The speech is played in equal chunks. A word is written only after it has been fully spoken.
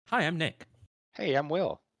Hi, I'm Nick, Hey, I'm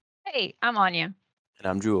Will. Hey, I'm Anya. And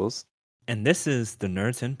I'm Jules. and this is the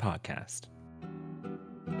Nerds In Podcast.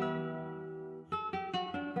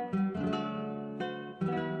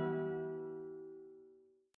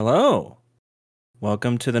 Hello,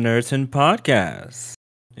 welcome to the Nerds In Podcast.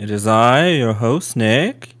 It is I, your host,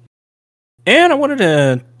 Nick, and I wanted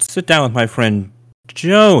to sit down with my friend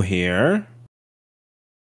Joe here,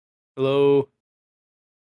 Hello.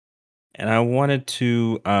 and I wanted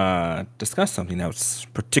to discuss something that was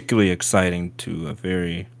particularly exciting to a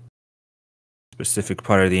very specific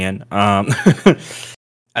part of the end. I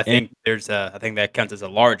think I think that counts as a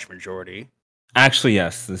large majority. Actually,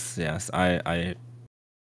 yes, I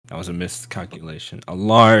that was a miscalculation. A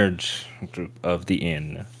large group of the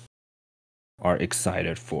inn are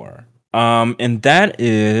excited for. And that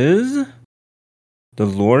is the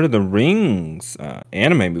Lord of the Rings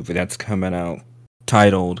anime movie that's coming out,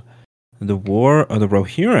 titled "The War of the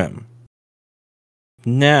Rohirrim."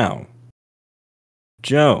 Now,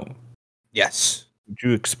 Joe, Yes. would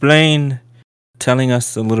you explain, telling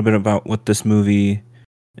us a little bit about what this movie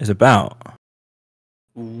is about?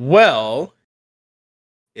 Well,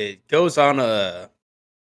 it goes on a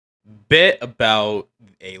bit about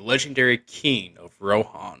a legendary king of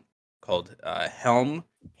Rohan called Helm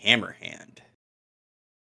Hammerhand,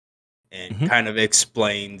 and kind of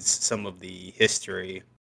explains some of the history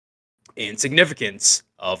and significance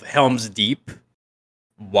of Helm's Deep,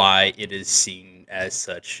 why it is seen as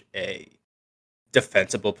such a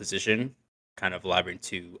defensible position, kind of elaborating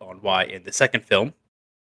too on why in the second film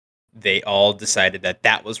they all decided that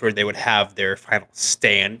that was where they would have their final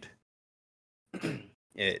stand.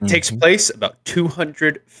 It takes place about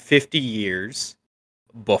 250 years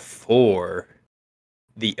before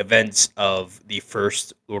the events of the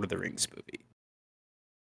first Lord of the Rings movie.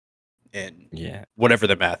 And whatever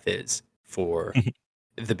the math is for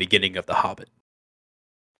the beginning of The Hobbit.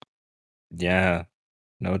 Yeah,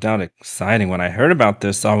 no doubt exciting. When I heard about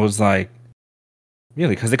this, I was like,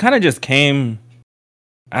 really? Because it kind of just came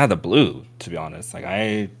out of the blue, to be honest. Like,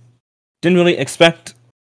 I didn't really expect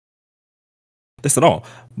this at all.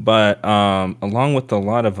 But along with a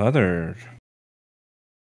lot of other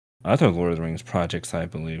Lord of the Rings projects, I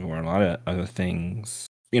believe, or a lot of other things,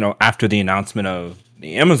 after the announcement of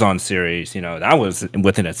the Amazon series, that was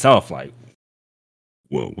within itself like,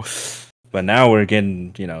 whoa. But now we're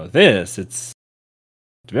getting, this. It's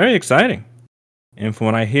very exciting. And from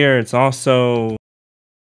what I hear, it's also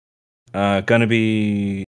gonna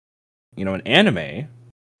be, an anime,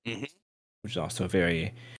 which is also a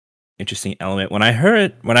very interesting element. When I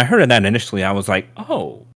heard of that initially, I was like,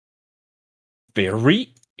 oh,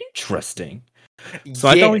 very interesting. So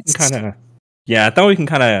I thought we can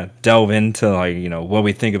kind of delve into like, what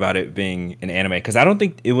we think about it being an anime, because I don't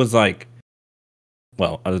think it was like,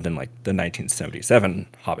 well, other than like the 1977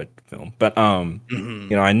 Hobbit film, but I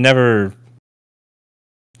never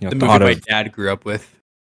the thought movie of my dad grew up with.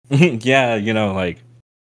 yeah, like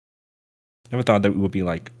never thought that it would be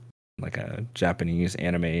like a Japanese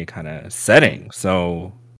anime kind of setting.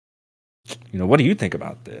 So, what do you think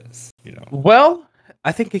about this? Well,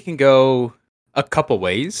 I think it can go a couple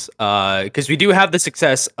ways because we do have the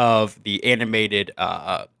success of the animated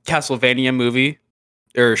Castlevania movie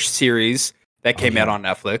or series that came out on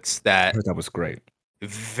Netflix. I heard that was great.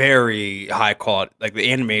 Very high quality. Like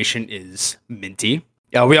the animation is minty.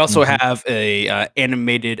 Yeah, we also have a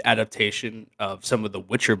animated adaptation of some of the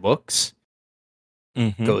Witcher books.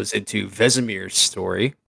 Goes into Vesemir's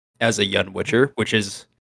story as a young Witcher, which is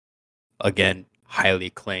again highly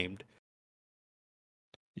acclaimed.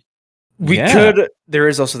 There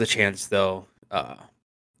is also the chance though,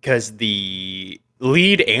 because the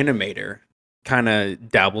lead animator kind of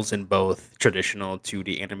dabbles in both traditional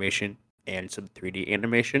 2D animation and some 3D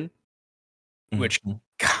animation, which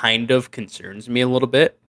kind of concerns me a little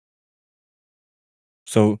bit.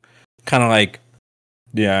 So, kind of like,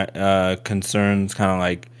 concerns, kind of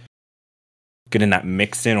like getting that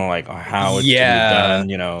mixed in, or like how it's gonna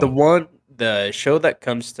be done. The show that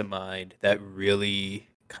comes to mind that really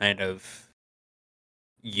kind of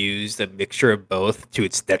used a mixture of both to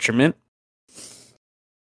its detriment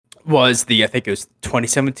was I think it was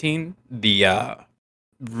 2017, the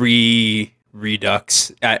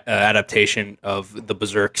Redux adaptation of the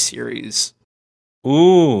Berserk series.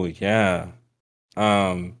 Ooh, yeah.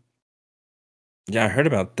 Yeah, I heard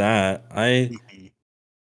about that. I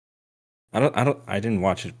didn't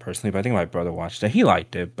watch it personally, but I think my brother watched it. He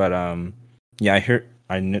liked it, but yeah,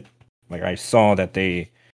 I saw that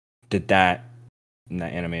they did that in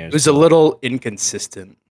that anime. It was a little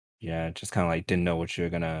inconsistent. Yeah, just kind of like didn't know what you're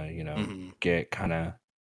gonna, get, kind of,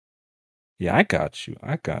 Yeah, I got you.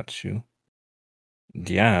 I got you.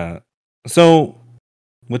 Yeah. So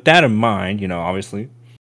with that in mind, obviously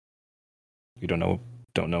we don't know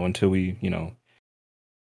until we,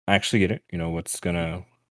 actually get it,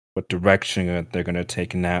 what direction they're gonna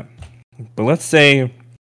take in that. But let's say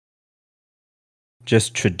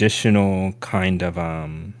just traditional kind of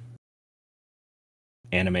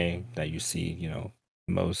anime that you see,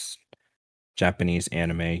 most Japanese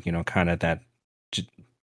anime, kind of that ge-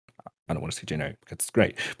 I don't want to say generic because it's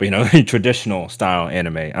great, but traditional style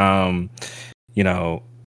anime. You know,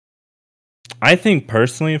 I think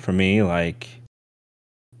personally for me, like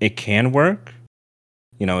it can work.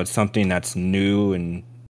 It's something that's new and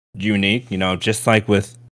unique, just like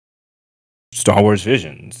with Star Wars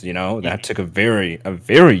Visions, that Mhm. took a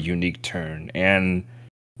very unique turn. And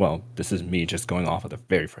well, this is me just going off of the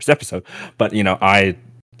very first episode, but I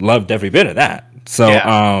loved every bit of that. So,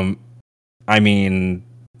 Yeah. I mean,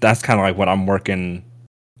 that's kind of like what I'm working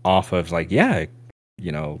off of. Like, yeah,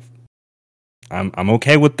 you know, I'm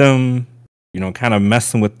okay with them, kind of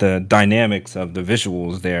messing with the dynamics of the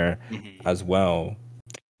visuals there Mhm. as well.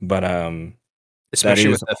 But that Especially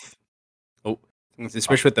is, with the oh,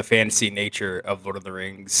 especially with the fantasy nature of Lord of the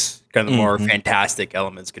Rings, kind of the more mhm, fantastic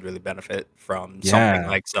elements could really benefit from something yeah,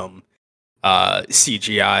 like some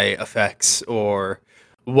CGI effects or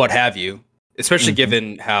what have you. Especially hmm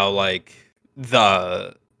given how like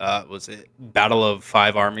the was it Battle of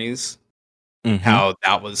Five Armies, hmm how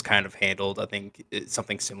that was kind of handled. I think it's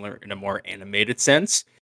something similar in a more animated sense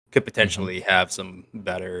could hmm potentially have some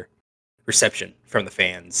better reception from the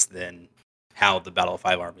fans than how the Battle of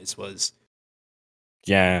Five Armies was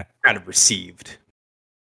yeah, kind of received.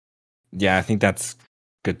 yeah. I think that's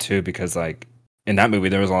good too because like in that movie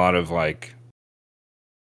there was a lot of like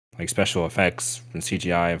special effects and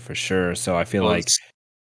CGI for sure. So I feel like Was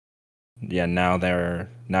yeah, now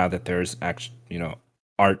that there's actually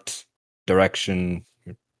art direction,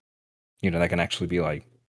 that can actually be like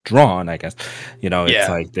drawn. I guess it's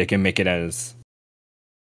yeah, like they can make it as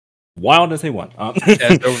wild as they want.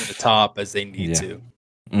 as over the top as they need Yeah. to.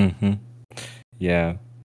 hmm Yeah.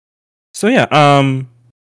 So yeah,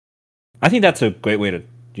 I think that's a great way to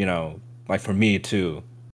like for me to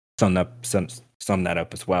sum that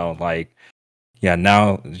up as well. Like yeah,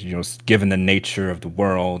 now given the nature of the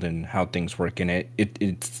world and how things work in it,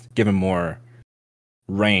 it's given more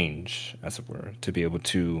range, as it were, to be able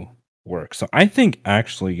to work. So I think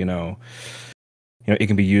actually, it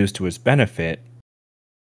can be used to its benefit.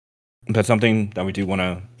 But something that we do want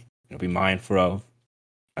to be mindful of,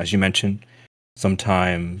 as you mentioned,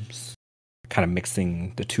 sometimes kind of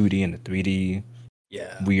mixing the 2D and the 3D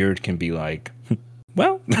Yeah, weird can be like,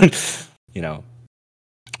 well, you know.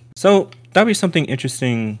 So that'd be something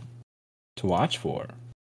interesting to watch for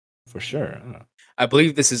sure. I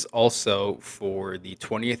believe this is also for the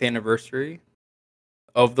 20th anniversary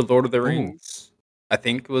of the Lord of the Oh, Rings. I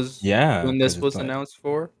think was yeah, when because this it's was like, announced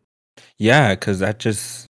for. yeah, because that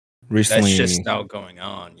just That's just recently. now going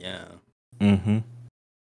on. Yeah, Mm-hmm.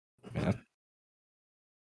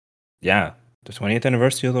 Yeah, the 20th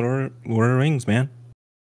anniversary of the Lord of the Rings, man.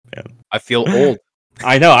 I feel Yeah. old.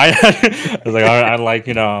 I know. I was like, I like,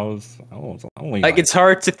 I was only Like like, it's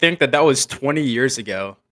hard to think that that was 20 years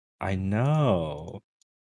ago. I know.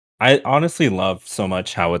 I honestly love so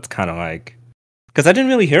much how it's kind of like, because I didn't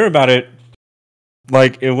really hear about it.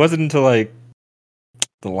 Like, it wasn't until like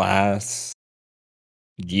the last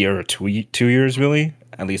year or 2 years, really,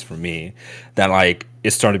 at least for me, that like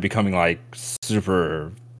it started becoming like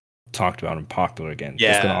super talked about and popular again.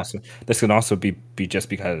 This could Yeah. also be just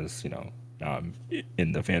because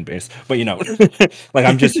in the fan base, but like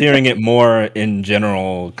I'm just hearing it more in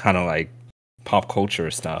general, kind of like pop culture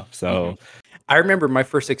stuff. Mhm. So, I remember my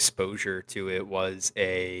first exposure to it was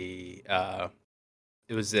a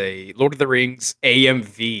Lord of the Rings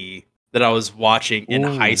AMV that I was watching in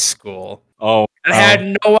high ooh, school. oh, I oh,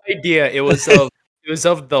 had no idea it was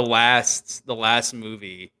of the last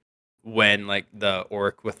movie when like the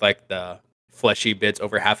orc with like the fleshy bits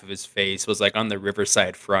over half of his face was like on the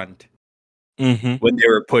riverside front mm-hmm. when they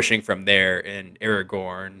were pushing from there and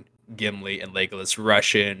Aragorn, Gimli, and Legolas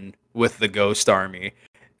rush in with the ghost army.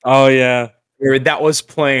 Oh yeah, Where that was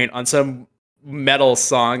playing on some metal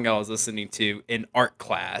song I was listening to in art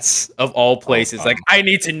class of all oh, places. Like, I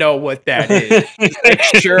need to know what that is. It's like,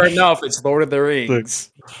 sure enough, it's Lord of the Sick.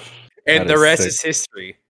 Rings. That And the is rest sick. is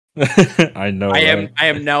history. I know, I right? am I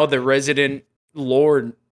am now the resident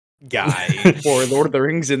lore guy for Lord of the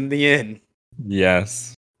Rings in the inn.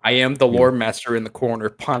 Yes. I am the You lore master in the corner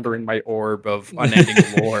pondering my orb of unending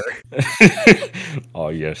lore. Oh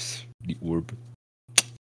yes, the orb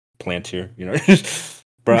plant here,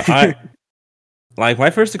 bro. I like my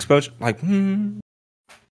first exposure, like,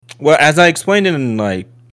 well, as I explained in like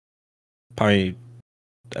probably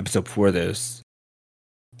episode before this,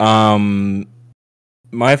 um,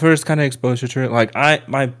 my first kind of exposure to it, like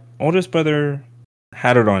my oldest brother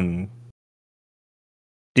had it on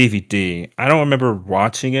DVD. I don't remember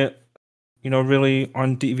watching it, really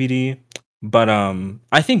on DVD, but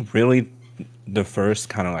I think really the first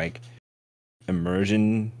kind of like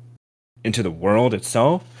immersion into the world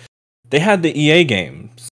itself, they had the EA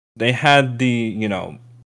games. They had the,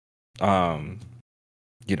 um,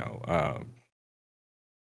 you know, uh,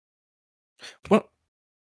 well,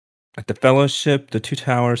 like the Fellowship, the Two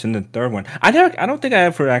Towers, and the third one. I don't think I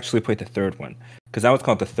ever actually played the third one because that was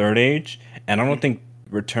called the Third Age, and I don't think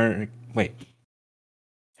Return. Wait,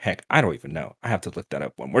 heck, I don't even know. I have to look that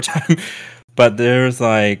up one more time. But there's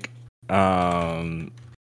like, um,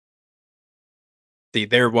 See,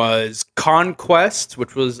 there was Conquest,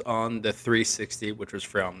 which was on the 360, which was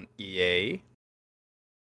from EA.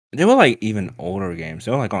 they were like even older games.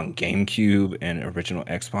 They were like on GameCube and original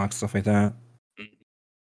Xbox stuff like that.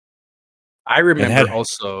 I It remember had,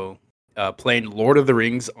 also playing Lord of the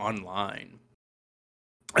Rings online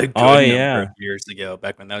a oh good number of yeah, years ago,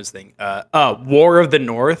 back when that was a thing. War of the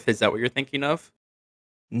North, is that what you're thinking of?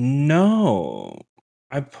 no,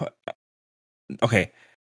 I put okay.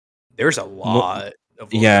 There's a Lo- lot of Lord of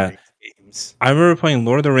the yeah, Rings games. I remember playing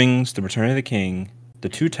Lord of the Rings, The Return of the King, The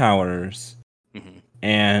Two Towers, Mm-hmm.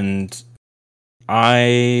 and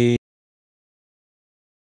I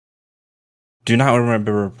do not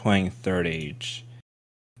remember playing Third Age,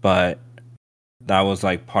 but that was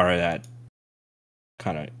like part of that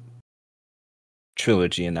kind of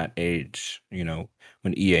trilogy in that age,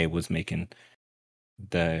 when EA was making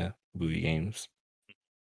the movie games.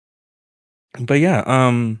 But yeah,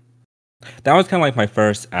 that was kind of like my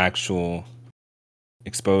first actual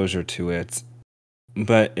exposure to it.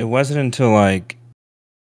 But it wasn't until like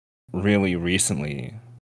really recently,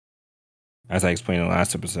 as I explained in the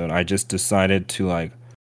last episode, I just decided to like,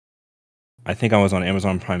 I think I was on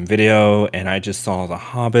Amazon Prime Video and I just saw The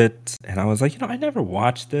Hobbit and I was like, I never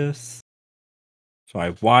watched this. So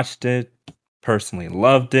I watched it, personally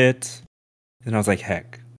loved it. And I was like,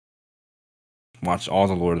 heck, watch all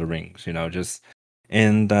the Lord of the Rings, just,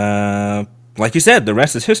 and like you said, the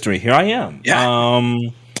rest is history. Here I am. Yeah,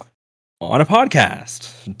 On a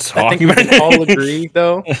podcast I think talking we about can all agree,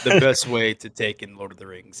 though, the best way to take in Lord of the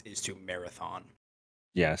Rings is to marathon. I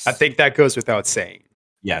Yes. think that goes without saying.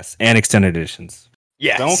 Yes, and extended editions.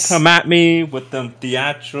 Don't Yes. come at me with them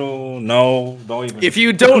theatrical. No, don't even. If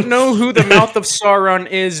you don't know who the Mouth of Sauron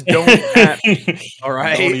is, don't at me. All Don't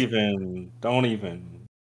right. even. Don't even.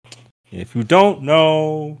 If you don't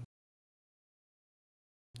know,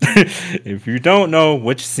 if you don't know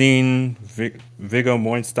which scene Viggo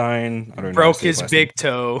Mortenstein, I don't know how to Broke say his his last name, big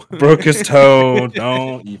toe. broke his toe,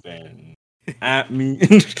 don't even at me.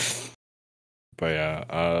 But yeah,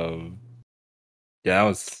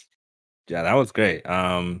 yeah, that was great.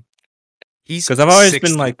 He's Because I've always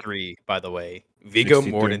been like 63, by the way. Viggo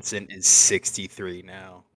 63. Mortensen is 63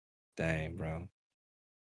 now. Dang, bro.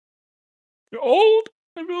 You're old.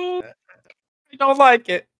 I'm old. I don't like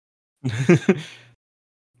it.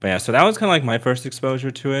 But yeah, so that was kind of like my first exposure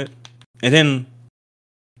to it. And then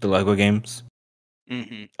the Lego games.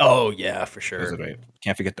 Oh, yeah, for Those sure. are great.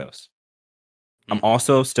 Can't forget those. I'm Mhm.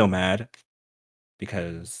 also still mad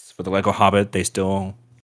because for the Lego Hobbit, they still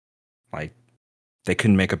like they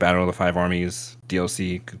couldn't make a Battle of the Five Armies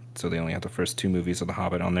DLC, so they only have the first two movies of the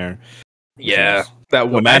Hobbit on there, which Yeah, is that so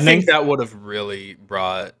would. I think maddening. that would have really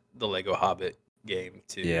brought the Lego Hobbit game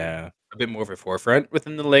to Yeah, a bit more of a forefront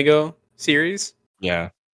within the Lego series. yeah,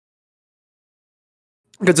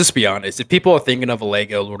 Because let's be honest, if people are thinking of a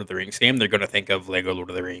Lego Lord of the Rings game, they're going to think of Lego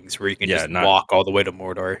Lord of the Rings, where you can yeah. just Not walk all the way to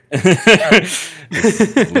Mordor.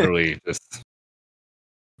 it's literally just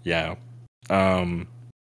yeah. Um,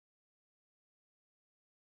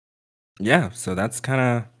 yeah. So that's kind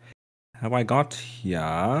of how I got here.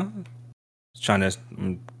 I'm trying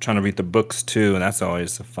to read the books too, and that's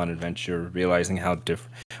always a fun adventure. Realizing how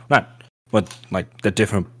different, not what like the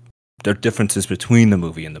differences between the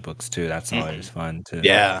movie and the books too. That's always Mhm. fun to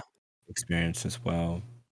Yeah, experience as well.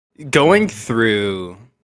 going Um, through,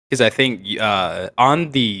 because I think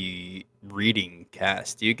on the reading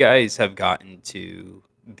cast, you guys have gotten to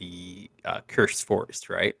the Cursed Forest,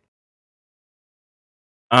 right?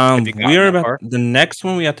 Have you we gotten are that about far? the next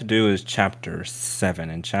one we have to do is chapter 7,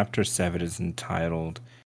 and chapter 7 is entitled.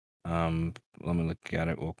 Um, Let me look at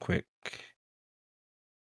it real quick.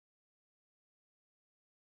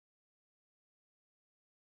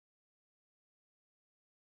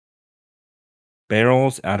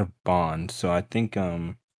 barrels out of bond. So I think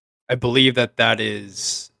I believe that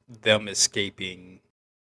is them escaping.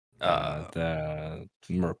 the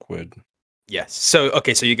Mirkwood. Yes. So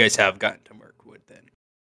okay, so you guys have gotten to Mirkwood then.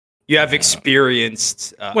 You have Yeah.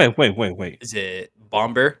 experienced. Wait. Is it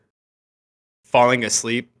Bomber falling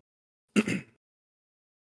asleep,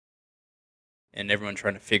 and everyone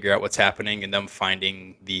trying to figure out what's happening, and them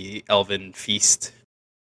finding the elven feast,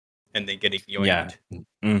 and then getting Yeah. yoinked.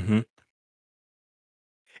 Mm-hmm.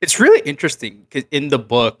 It's really interesting because in the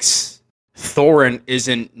books, Thorin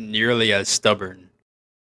isn't nearly as stubborn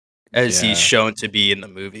as he's Yeah. shown to be in the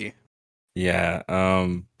movie. Yeah.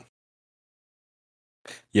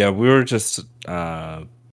 Yeah, we were just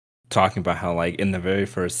talking about how like in the very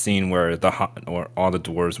first scene where or all the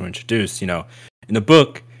dwarves were introduced, in the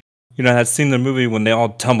book, that scene in the movie when they all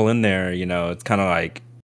tumble in there, it's kind of like,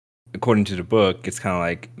 according to the book, it's kind of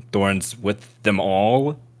like Thorn's with them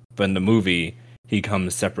all, but in the movie he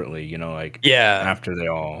comes separately, like Yeah. after they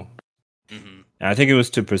all. Hmm. And I think it was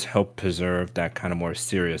to help preserve that kind of more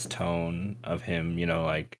serious tone of him,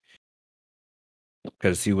 like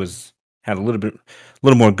because had a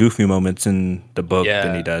little more goofy moments in the book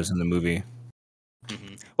than he Yeah. does in the movie.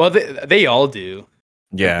 Well, they all do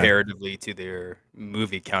Yeah. comparatively to their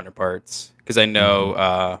movie counterparts. Because I Hmm.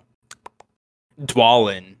 know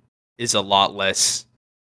Dwalin is a lot less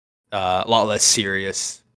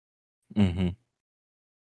serious. Hmm.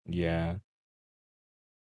 Yeah.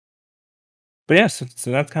 But yeah, so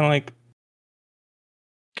that's kind of like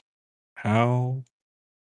how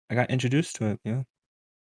I got introduced to it. Yeah.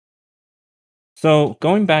 So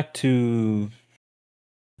going back to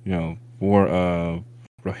War of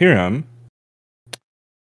Rohirrim.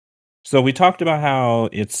 So we talked about how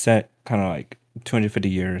it's set kind of like 250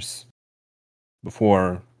 years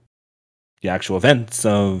before the actual events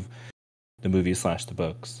of the movie slash the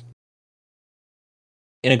books,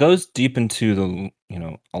 and it goes deep into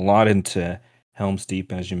a lot into Helm's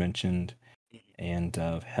Deep, as you mentioned, and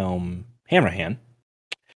Helm Hammerhand.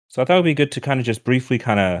 So I thought it would be good to kind of just briefly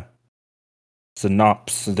kind of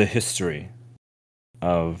synopsis the history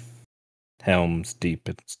of Helm's Deep.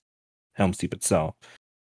 Helm's Deep itself.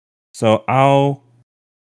 So I'll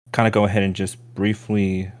kind of go ahead and just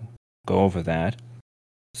briefly go over that.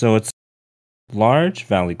 So it's large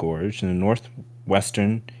valley gorge in the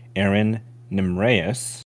northwestern Erin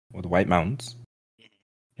Nimraeus, or the White Mountains.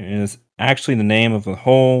 It is actually the name of the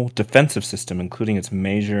whole defensive system, including its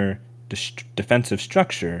major defensive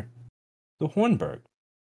structure, the Hornburg.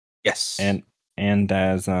 Yes. And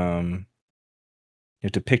as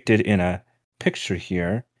depicted in a picture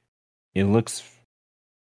here, it looks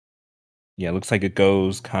it looks like it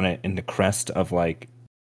goes kind of in the crest of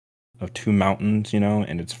two mountains,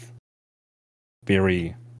 and it's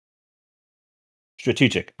very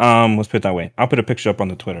strategic. Let's put it that way. I'll put a picture up on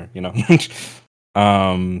the Twitter,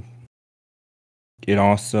 um it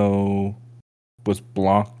also was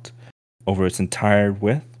blocked over its entire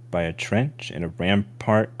width by a trench and a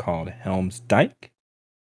rampart called Helm's Dyke,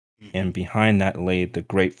 Hmm. and behind that lay the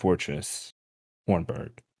great fortress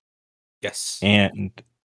Hornburg. Yes. And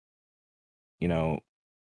you know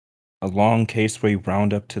a long caseway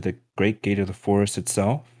round up to the great gate of the forest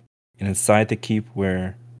itself, and inside the keep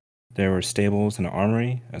where there were stables and an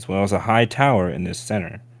armory, as well as a high tower in this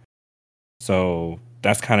center. So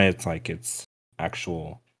that's kind of its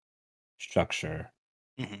actual structure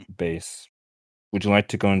Hmm. base. Would you like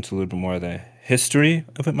to go into a little bit more of the history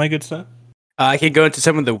of it, my good sir? I can go into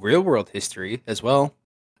some of the real world history as well.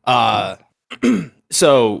 Cool. Uh,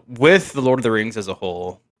 so with the Lord of the Rings as a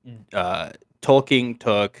whole, uh, Tolkien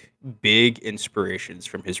took big inspirations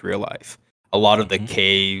from his real life. A lot of the Hmm.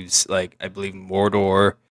 caves, like I believe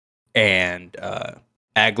Mordor and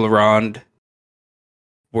Aglarond,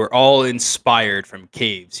 were all inspired from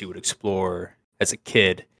caves he would explore as a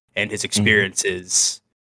kid, and his Hmm. experiences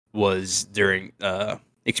was during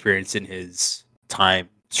experience in his time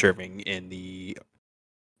serving in the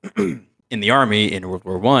in the army in World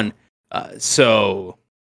War One. So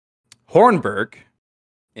Hornburg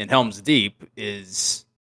in Helm's Deep is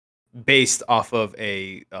based off of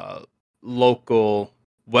a local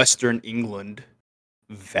Western England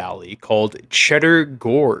valley called Cheddar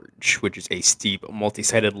Gorge, which is a steep,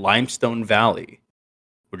 multi-sided limestone valley,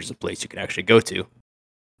 which is a place you can actually go to.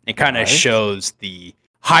 It kind of Right. shows the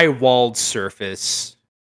high walled surface,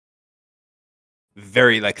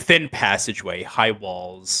 very like thin passageway, high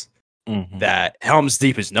walls Hmm. that Helm's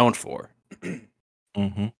Deep is known for. Hmm.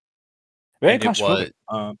 Very And it was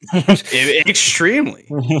claustrophobic. extremely.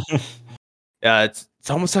 It's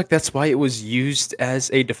almost like that's why it was used as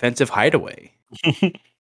a defensive hideaway. Real facts.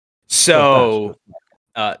 So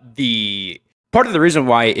the part of the reason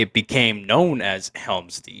why it became known as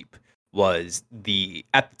Helm's Deep was the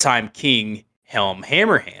at the time King Helm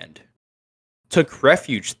Hammerhand took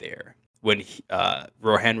refuge there when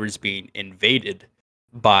Rohan was being invaded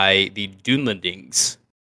by the Dunlandings,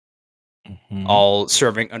 all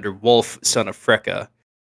serving under Wolf, son of Freka,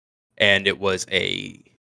 and it was a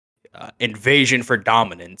invasion for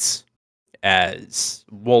dominance, as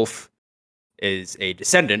Wolf is a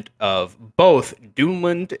descendant of both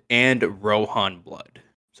Dunland and Rohan blood.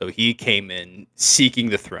 So he came in seeking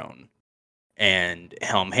the throne, and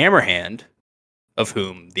Helm Hammerhand, of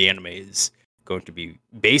whom the anime is going to be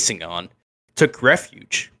basing on, took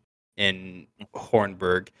refuge in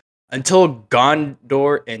Hornburg until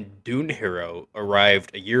Gondor and Dunhiro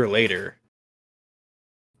arrived a year later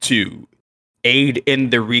to aid in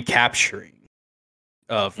the recapturing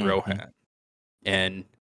of Rohan. And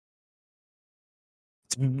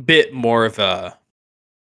it's a bit more of a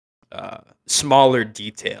smaller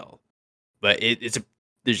detail, but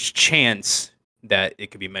there's chance that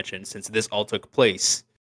it could be mentioned since this all took place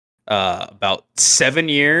about 7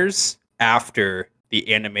 years after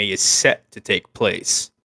the anime is set to take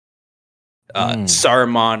place.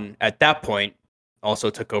 Saruman at that point also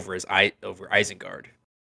took over over Isengard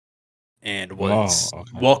and was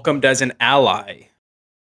welcomed as an ally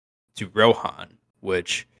to Rohan,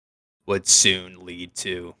 which would soon lead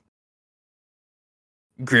to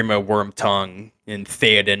Grima Wormtongue and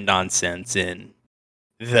Theoden nonsense in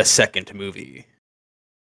the second movie.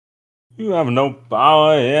 You have no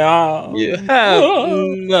power, yeah. You have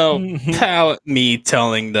no power. Me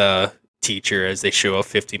telling the teacher as they show up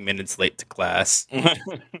 15 minutes late to class.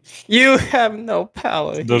 You have no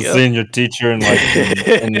power. Just seeing your teacher in like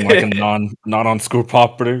a not on school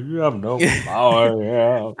property. You have no power,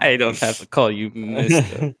 yeah. I don't have to call you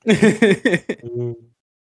mister.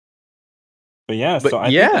 But yeah, so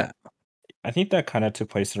I think that kind of took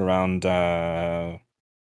place around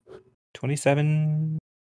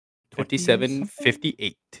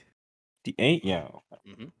 2758. 58, yeah.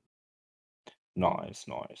 Nice.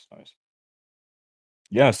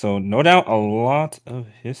 Yeah, so no doubt a lot of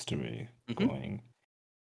history going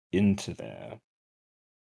into there.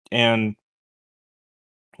 And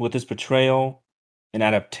with this betrayal and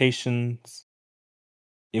adaptations,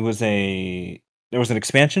 there was an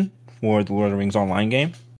expansion for the Lord of the Rings Online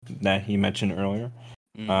game that he mentioned earlier.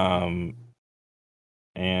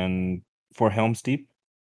 And for Helm's Deep.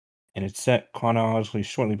 And it's set chronologically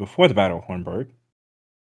shortly before the Battle of Hornburg.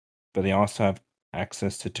 But they also have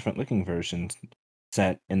access to different looking versions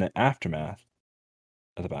set in the aftermath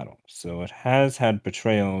of the battle. So it has had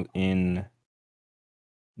betrayal in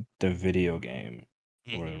the video game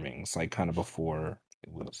Lord of the Rings, like kind of before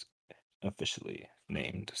it was officially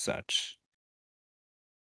named such.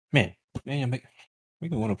 Man, we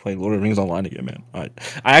want to play Lord of the Rings Online again, man. I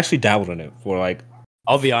actually dabbled in it for like.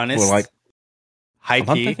 I'll be honest. For like high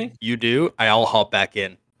key, you do. I'll hop back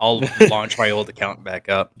in. I'll launch my old account back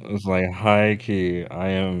up. It was like high key. I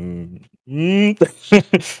am. I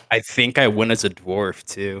think I went as a dwarf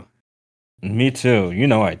too. Me too. You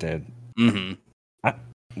know I did.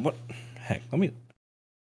 What? Heck, let me.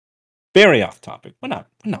 Very off topic. We're not.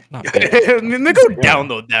 Let me go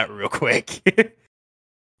download that real quick.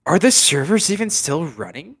 Are the servers even still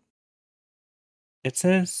running? It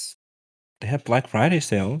says they have Black Friday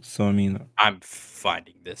sales, so I mean. I'm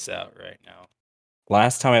finding this out right now.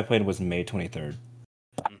 Last time I played was May 23rd.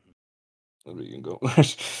 We can go.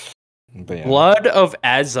 But yeah. Blood of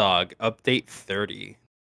Azog update 30.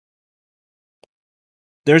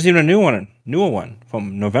 There's even a newer one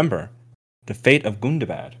from November. The Fate of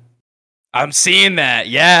Gundabad. I'm seeing that.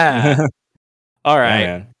 Yeah. All right.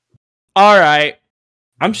 Yeah, all right.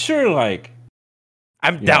 I'm sure, like,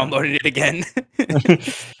 I'm downloading it again.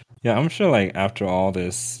 Yeah, I'm sure, like, after all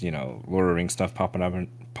this, Lord of the Rings stuff popping up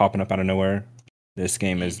out of nowhere, this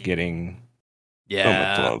game is getting so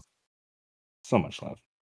much love. So much love.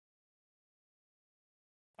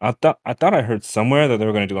 I thought I heard somewhere that they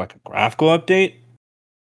were going to do like a graphical update.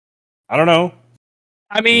 I don't know.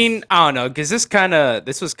 I mean, I don't know, because this was kind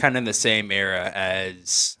of in the same era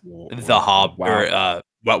as the Hob or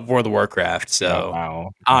World of Warcraft.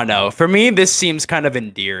 So I don't know. For me, this seems kind of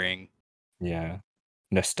endearing. Yeah,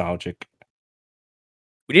 nostalgic.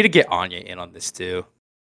 We need to get Anya in on this too.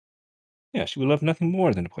 Yeah, she would love nothing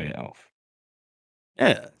more than to play elf.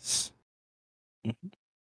 Yes.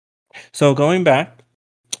 So going back,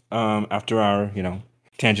 after our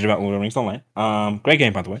tangent about Lord of the Rings Online, great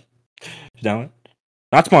game by the way. Download.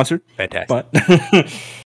 Not sponsored. Fantastic. But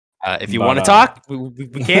if you want to talk, we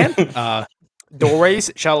can.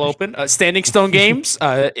 Doorways shall open. Standing Stone Games,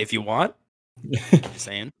 if you want. Just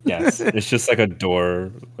saying. Yes, it's just like a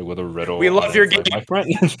door like, with a We riddle on love it. your It's like, game. my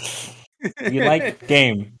friend, we like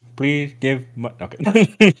game. Please give.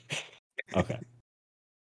 Okay. Okay.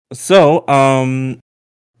 So,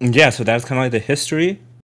 yeah. So that's kind of like the history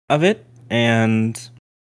of it and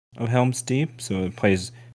of Helm's Deep. So it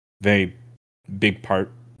plays very big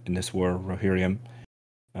part in this War Rohirrim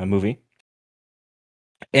movie.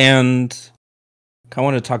 And I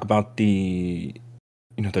want to talk about the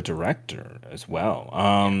director as well.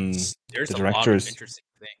 Yes, there's The a lot of director's interesting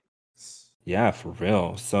things. yeah, for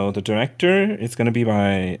real. So the director is going to be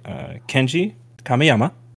by Kenji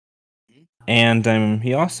Kamiyama, Mhm. and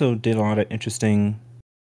he also did a lot of interesting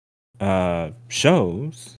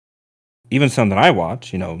shows, even some that I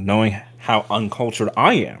watch. Knowing how uncultured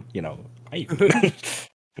I am, I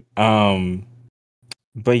um.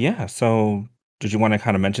 But yeah, so did you want to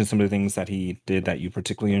kind of mention some of the things that he did that you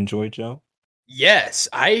particularly enjoyed, Joe? Yes,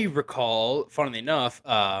 I recall, funnily enough,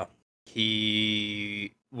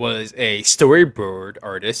 he was a storyboard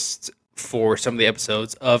artist for some of the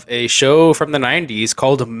episodes of a show from the 90s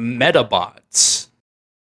called Metabots,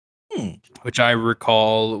 Hmm. which I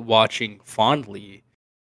recall watching fondly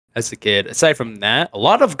as a kid. Aside from that, a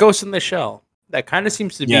lot of Ghost in the Shell. That kind of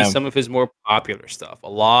seems to be Yeah, some of his more popular stuff. A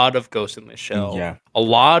lot of Ghost in the Shell, yeah. a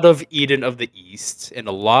lot of Eden of the East, and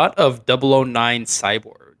a lot of 009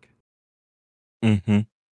 Cyborg. Mm-hmm.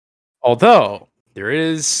 Although there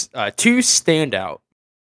is two standout.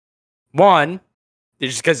 One,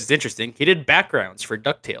 just because it's interesting, he did backgrounds for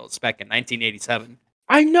DuckTales back in 1987.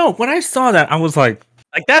 I know. When I saw that, I was like,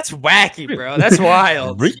 Like that's wacky, really? bro. That's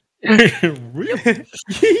wild. Really?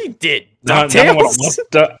 He did Now I want to DuckTales.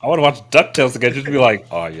 watch. I want to watch Ducktales again, just to be like,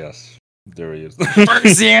 oh yes, there he is,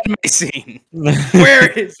 Where's the anime scene? Where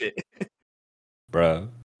is it? bruh.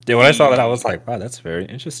 Yeah, when I saw that, I was He, like, wow, that's very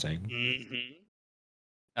interesting.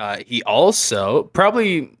 Mhm. He also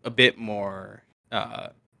probably a bit more.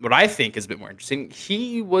 What I think is a bit more interesting.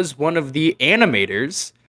 He was one of the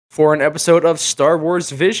animators for an episode of Star Wars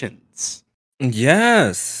Visions.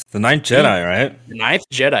 Yes, the Ninth He, Jedi, right? the Ninth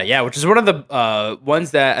Jedi, yeah, which is one of the ones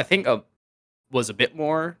that I think was a bit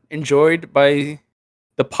more enjoyed by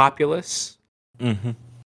the populace Mm-hmm.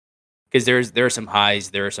 because there are some highs,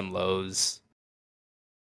 there are some lows.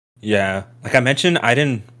 Yeah, like I mentioned, I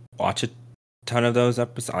didn't watch a ton of those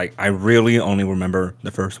episodes. I really only remember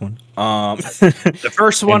the first one. The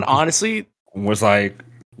first one, And honestly, was like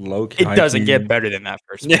low key, it high doesn't get key. better than that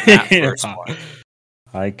first one. That first one.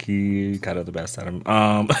 High key, kind of the best at him.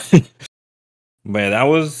 But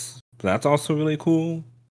yeah, that's also really cool.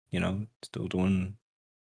 Still doing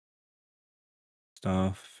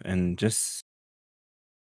stuff and just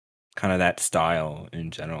kind of that style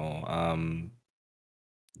in general.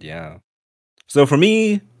 Yeah. So for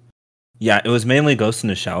me, yeah, it was mainly Ghost in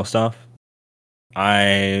the Shell stuff.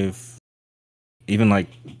 I've even like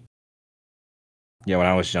yeah, when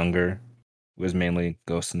I was younger, it was mainly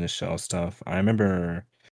Ghost in the Shell stuff. I remember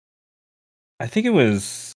I think it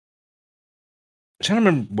was I'm trying to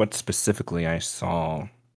remember what specifically I saw.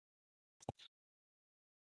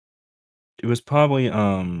 It was probably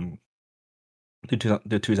the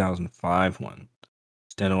 2005 one.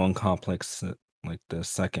 Standalone Complex like the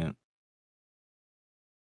second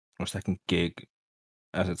gig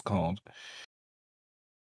as it's called.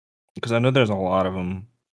 Because I know there's a lot of them.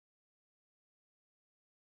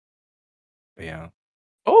 But yeah,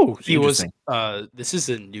 Oh, it's he was. interesting. This is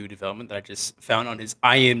a new development that I just found on his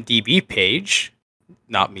IMDb page.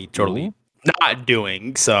 Not me, totally Ooh. not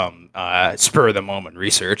doing some spur of the moment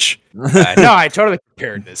research. No, I totally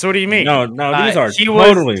prepared this. What do you mean? No, these are He was.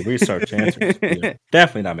 totally research answers. We are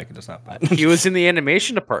definitely not making this up. He was in the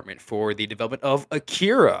animation department for the development of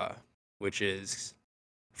Akira, which is,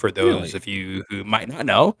 for those Really? of you who might not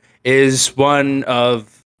know, is one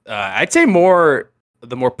of I'd say more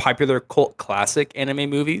the more popular cult classic anime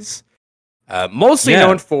movies. Mostly Yeah,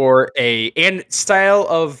 known for a style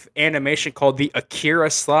of animation called the Akira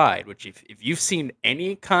slide, which if you've seen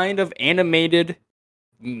any kind of animated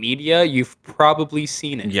media, you've probably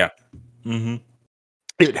seen it. yeah. Mm-hmm.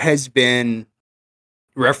 It has been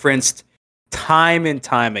referenced time and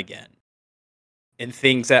time again in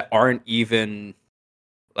things that aren't even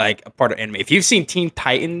like a part of anime. If you've seen Teen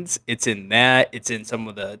Titans, it's in that. It's in some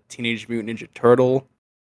of the Teenage Mutant Ninja Turtle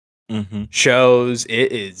Mm-hmm. shows.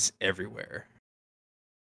 It is everywhere.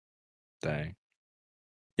 Dang.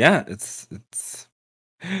 Yeah, it's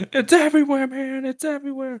everywhere, man. It's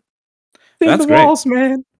everywhere. It's in the That's great. walls,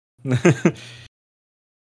 man.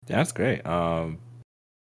 That's great.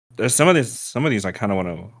 There's some of these I kind of want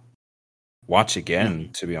to watch again.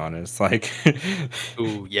 To be honest, like,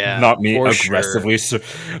 Ooh, yeah, not me for sure. aggressively,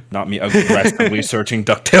 not me aggressively searching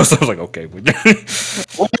Ducktales. I was like, okay,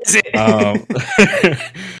 What is it? um,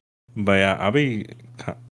 but yeah, I'll be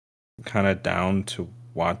kind of down to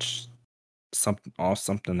watch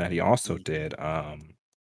something that he also did.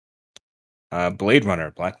 Blade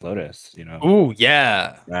Runner, Black Lotus. Ooh,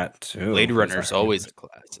 yeah. That too Blade was Runner's always a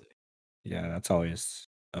classic. yeah, that's always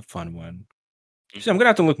a fun one. So I'm Mhm. gonna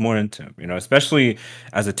have to look more into, especially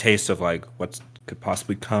as a taste of like what could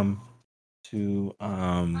possibly come to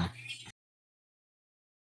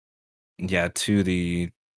yeah, to the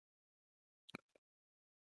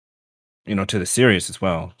to the series as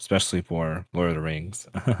well, especially for Lord of the Rings.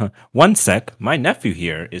 One sec, my nephew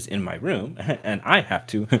here is in my room and I have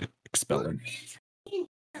to expel him.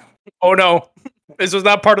 Oh no, this was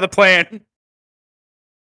not part of the plan.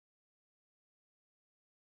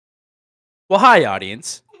 Well, hi,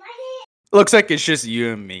 audience. Looks like it's just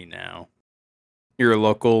you and me now. You're a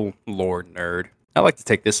local lore nerd. I'd like to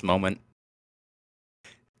take this moment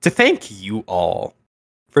to thank you all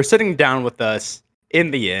for sitting down with us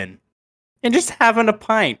in the inn and just having a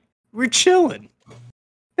pint. We're chilling.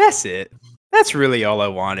 That's it. That's really all I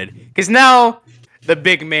wanted. Because now the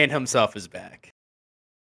big man himself is back.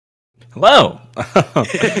 Hello.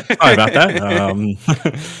 Sorry about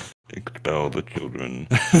that. Expel the children.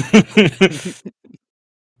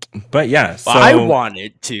 But yeah, Well, I so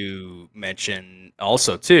wanted to mention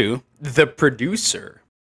also, too, the producer,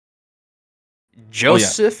 oh yeah,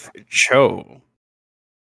 Joseph Cho,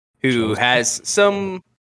 who Joseph. has some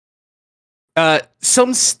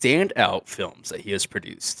standout films that he has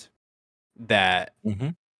produced that Hmm.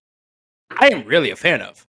 I am really a fan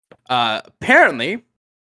of. Apparently,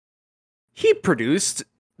 he produced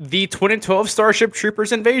the 2012 Starship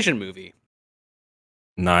Troopers invasion movie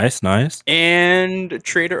Nice, nice. and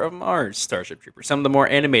Trader of Mars Starship Troopers, some of the more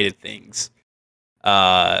animated things.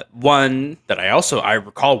 One that I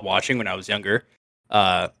recall watching when I was younger.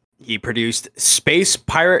 He produced Space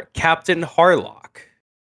Pirate Captain Harlock,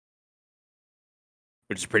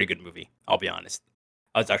 which is a pretty good movie. I'll be honest.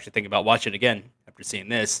 I was actually thinking about watching it again after seeing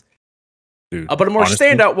this. Dude, But a more honestly,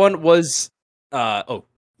 standout one was oh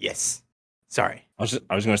yes, sorry. I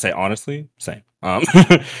was gonna say honestly, same.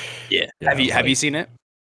 Yeah. Yeah, Have you like seen it?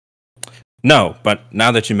 no, but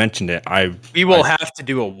now that you mentioned it, We will I have to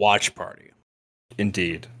do a watch party.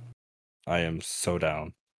 indeed, I am so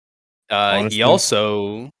down. He Honestly,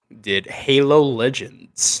 also did Halo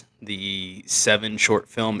Legends, the 7 short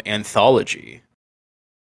film anthology.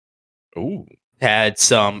 ooh, Had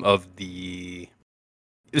some of the.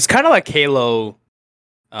 It was kind of like Halo,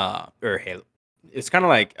 or Halo. It's kind of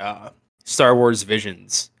like Star Wars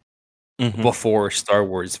Visions hmm, before Star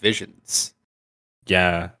Wars Visions.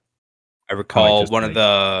 yeah, I kind of like recall just one of like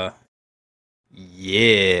the.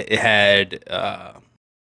 Yeah, it had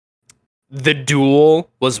the duel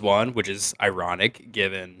was one, which is ironic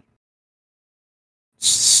given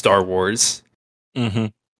Star Wars. hmm,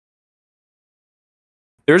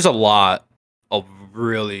 There's a lot of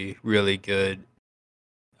really, really good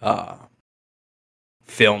uh,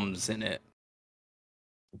 films in it.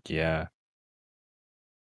 yeah,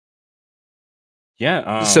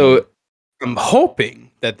 yeah, So I'm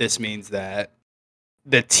hoping that this means that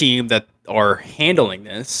the team that are handling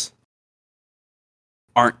this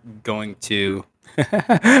aren't going to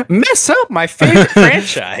mess up my favorite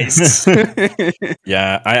franchise.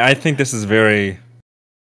 yeah. I think this is very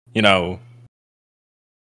you know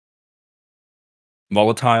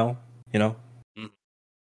volatile. You know,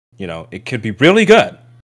 Mm. it could be really good,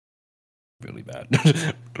 really bad,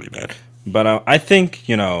 really bad. But I think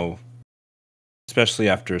especially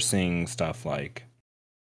after seeing stuff like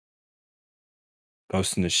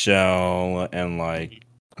Ghost in the Shell and like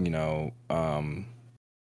you know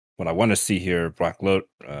what I want to see here,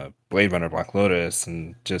 Blade Runner, Black Lotus,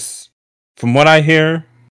 and just from what I hear,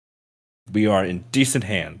 we are in decent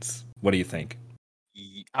hands. What do you think?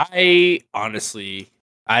 I honestly,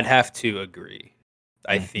 I'd have to agree.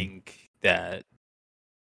 I Hmm. think that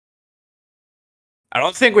I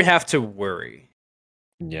don't think we have to worry,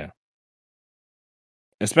 Yeah,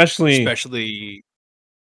 especially especially.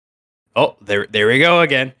 Oh, there we go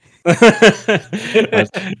again.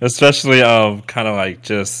 especially kind of like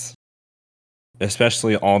just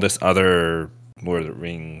especially all this other Lord of the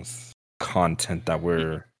Rings content that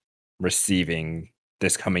we're receiving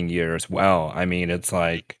this coming year as well. I mean, it's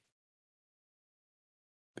like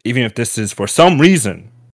even if this is for some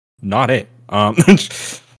reason not it,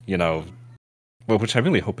 you know, well, which I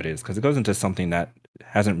really hope it is because it goes into something that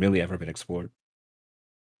hasn't really ever been explored,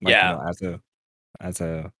 like Yeah. as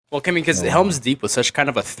a Well, I mean, because Helm's Deep was such kind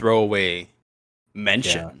of a throwaway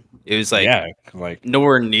mention. It was like Yeah, like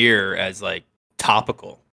nowhere near as like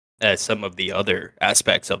topical as some of the other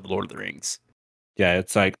aspects of the Lord of the Rings. yeah,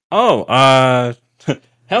 it's like, oh,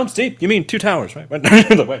 Helm's Deep. You mean two towers, right? Wait,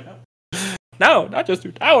 no, not just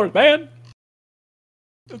two towers, man.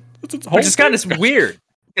 It's Which is kind of weird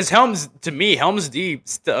because Helm's Deep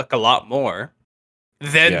stuck a lot more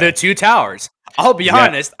than the two towers. I'll be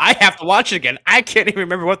honest, I have to watch it again. I can't even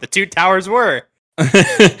remember what the two towers were.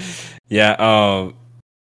 Yeah,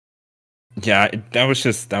 yeah, that was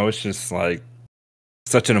just like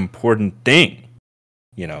such an important thing,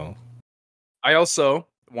 you know. I also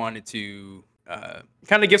wanted to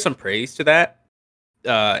kind of give some praise to that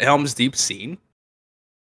Helm's Deep scene.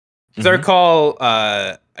 Because I recall,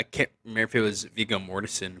 I can't remember if it was Viggo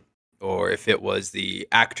Mortensen or if it was the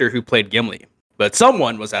actor who played Gimli, but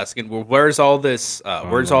someone was asking, "Well, where's all this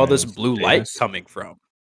blue light coming from?"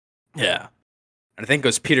 Yeah, and I think it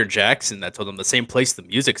was Peter Jackson that told them the same place the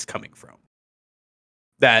music's coming from.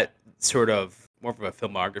 That sort of more of a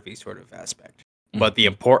filmography sort of aspect, but the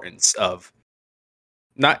importance of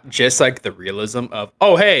not just like the realism of,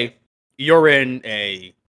 oh hey, you're in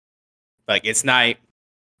a like it's night.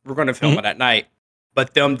 We're going to film it at night,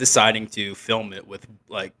 but them deciding to film it with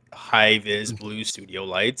like high vis blue studio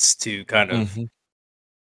lights to kind of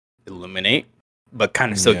illuminate, but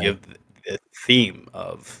kind of still give the theme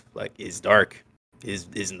of like is dark,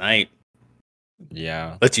 is night.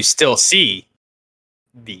 Yeah, Let you still see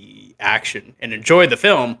the action and enjoy the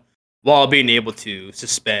film while being able to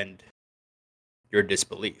suspend your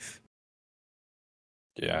disbelief.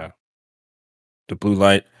 Yeah, the blue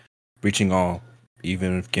light reaching all,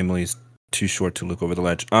 even if Gimli's too short to look over the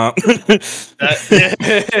ledge.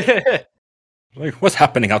 Like, what's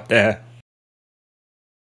happening out there?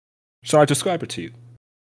 Shall I describe it to you?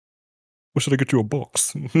 Or should I get you a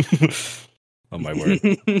box? Oh my word!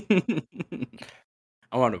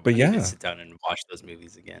 I need to sit down and watch those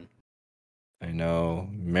movies again. I know,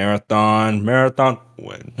 marathon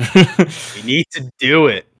win. We need to do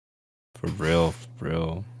it for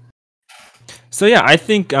real. So yeah, I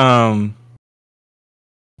think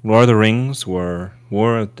Lord of the Rings War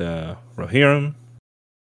of the Rohirrim.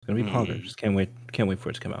 It's gonna be positive. Just can't wait for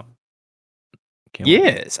it to come out.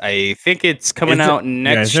 I think it's coming out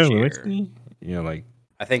next year. Yeah, like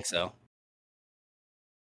I think so.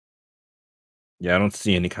 Yeah, I don't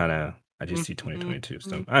see any kind of. I just see 2022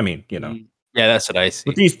 stuff. I mean, you know. Yeah, that's what I see.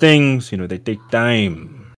 With these things, you know, they take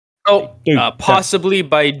time. Oh, possibly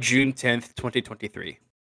by June 10th, 2023.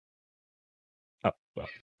 Oh, well,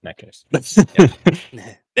 in that case.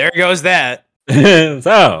 There goes that.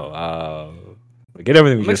 So, get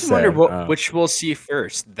everything we just said. Wonder which we'll see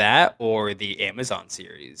first, that or the Amazon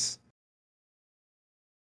series.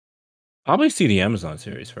 Probably see the Amazon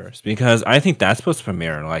series first because I think that's supposed to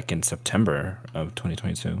premiere like in September of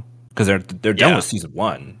 2022 because they're done with season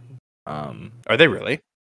 1. Are they really?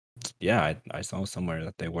 Yeah, I saw somewhere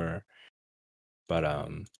that they were, but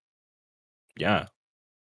yeah.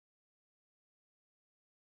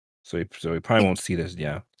 So we probably won't see this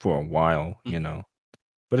for a while, you know,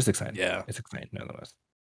 but it's exciting. Yeah, it's exciting nonetheless.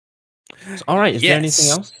 So, all right, is there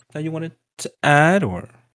anything else that you wanted to add or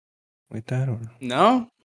like that or no?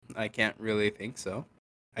 I can't really think so.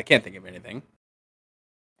 I can't think of anything.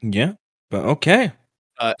 Yeah, but okay.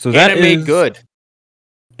 So that is good.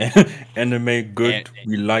 Anime good.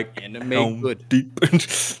 We like anime good. Deep.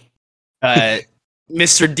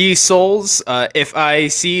 Mr. D Souls. If I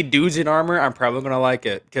see dudes in armor, I'm probably gonna like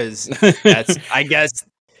it because that's I guess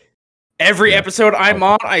every episode I'm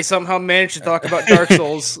on, I somehow manage to talk about Dark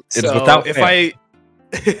Souls. It is so without if fail.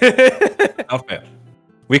 Without fail.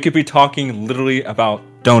 We could be talking literally about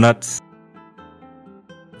donuts.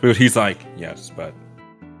 Food. He's like, yes, but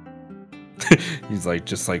he's like,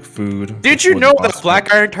 just like food. Did you know that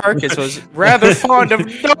Black Iron Tarkus was rather fond of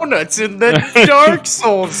donuts in the Dark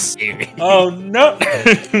Souls series? Oh no!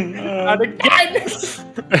 Not again!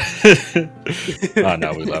 Oh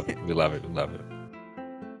no, we love it.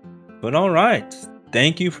 But all right,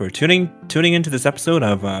 thank you for tuning into this episode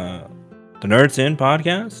of the Nerds In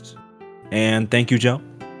podcast, and thank you, Joe,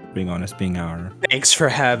 being honest, being our thanks for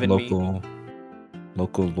having me.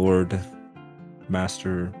 Local Lord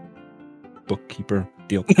Master bookkeeper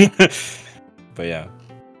deal. But yeah.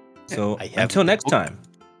 So until next time.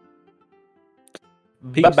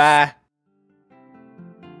 Bye bye.